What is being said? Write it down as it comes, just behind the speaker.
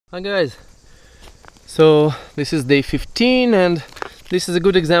Hi guys, so this is day 15 and this is a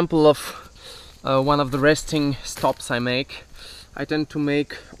good example of one of the resting stops I make. I tend to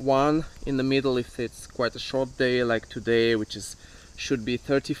make one in the middle if it's quite a short day like today, which should be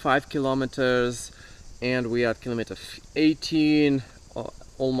 35 kilometers, and we are at kilometer 18,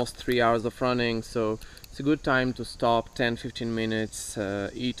 almost 3 hours of running, so it's a good time to stop 10-15 minutes,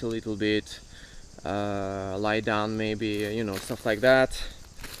 eat a little bit, lie down maybe, stuff like that.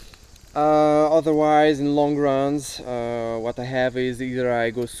 Otherwise, in long runs, what I have is either I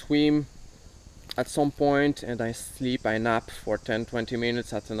go swim at some point and I sleep, I nap for 10-20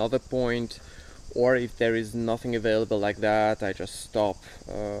 minutes at another point, or if there is nothing available like that, I just stop.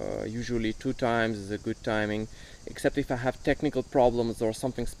 Usually 2 times is a good timing, except if I have technical problems or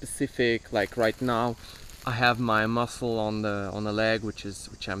something specific, like right now I have my muscle on the leg which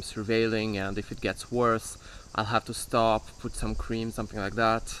I'm surveilling, and if it gets worse I'll have to stop, put some cream, something like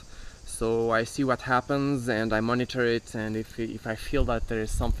that. So I see what happens and I monitor it, and if I feel that there is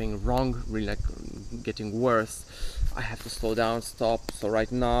something wrong, really like getting worse, I have to slow down, stop. So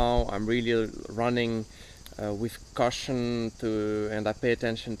right now I'm really running with caution and I pay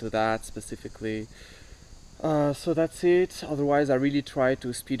attention to that specifically. So that's it. Otherwise I really try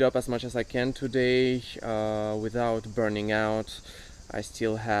to speed up as much as I can today without burning out. I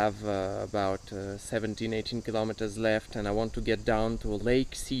still have about 17-18 kilometers left, and I want to get down to a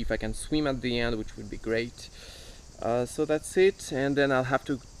lake, see if I can swim at the end, which would be great. So that's it, and then I'll have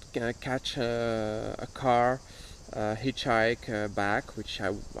to catch a car, hitchhike back, which I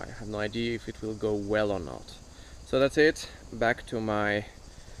have no idea if it will go well or not. So that's it, back to my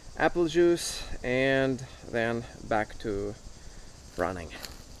apple juice and then back to running.